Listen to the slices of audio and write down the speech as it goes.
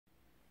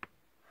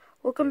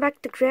Welcome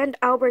back to Grand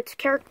Albert's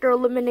Character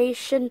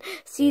Elimination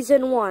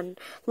Season 1.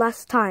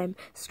 Last time,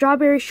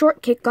 Strawberry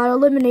Shortcake got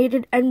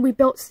eliminated and we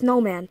built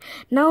Snowman.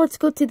 Now let's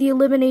go to the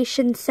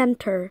Elimination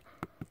Center.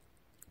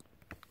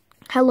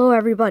 Hello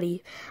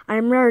everybody,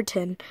 I'm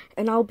Raritan,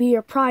 and I'll be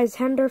your prize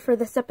handler for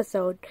this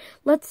episode.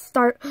 Let's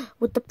start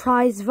with the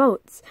prize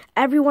votes.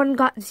 Everyone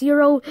got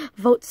 0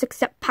 votes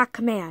except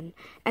Pac-Man,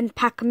 and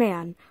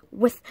Pac-Man,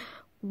 with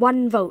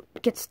 1 vote,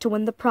 gets to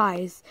win the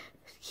prize.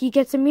 He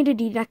gets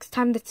immunity next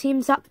time the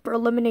team's up for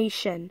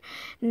elimination.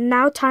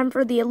 Now time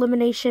for the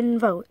elimination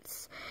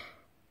votes.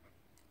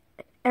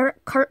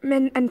 Eric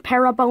Cartman and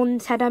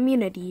Parabones had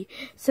immunity,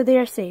 so they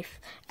are safe.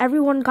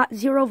 Everyone got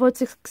 0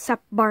 votes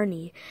except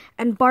Barney.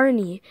 And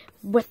Barney,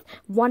 with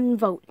 1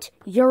 vote,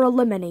 you're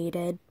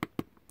eliminated.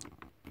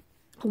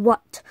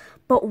 What?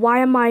 But why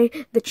am I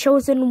the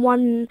chosen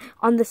one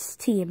on this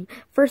team?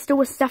 First it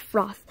was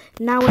Sephiroth,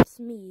 now it's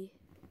me.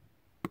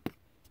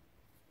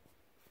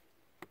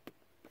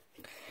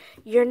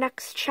 Your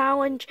next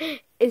challenge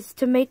is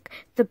to make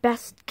the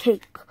best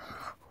cake.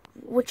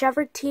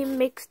 Whichever team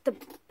makes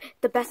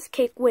the best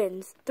cake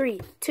wins.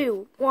 3,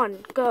 2,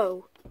 1,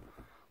 go.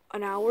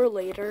 An hour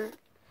later.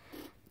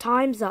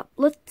 Time's up.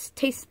 Let's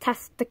taste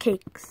test the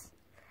cakes.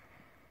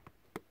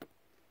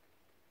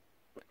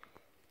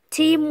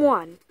 Team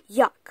 1.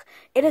 Yuck.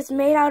 It is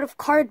made out of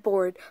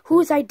cardboard.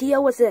 Whose idea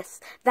was this?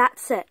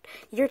 That's it.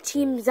 Your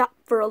team's up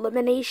for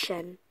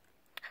elimination.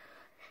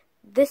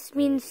 This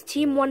means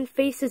Team 1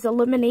 faces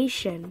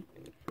elimination.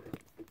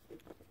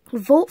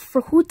 Vote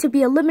for who to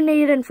be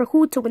eliminated and for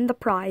who to win the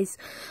prize.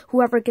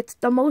 Whoever gets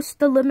the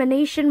most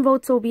elimination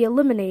votes will be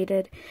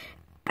eliminated.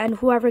 And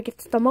whoever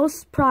gets the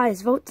most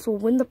prize votes will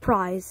win the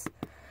prize.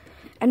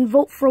 And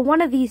vote for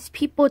one of these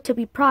people to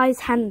be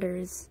prize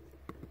handlers.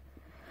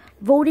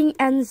 Voting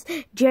ends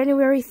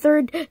January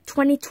 3rd,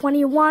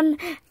 2021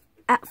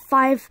 at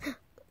 5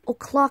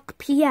 o'clock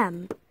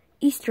p.m.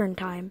 Eastern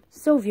Time.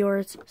 So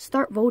viewers,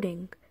 start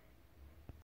voting.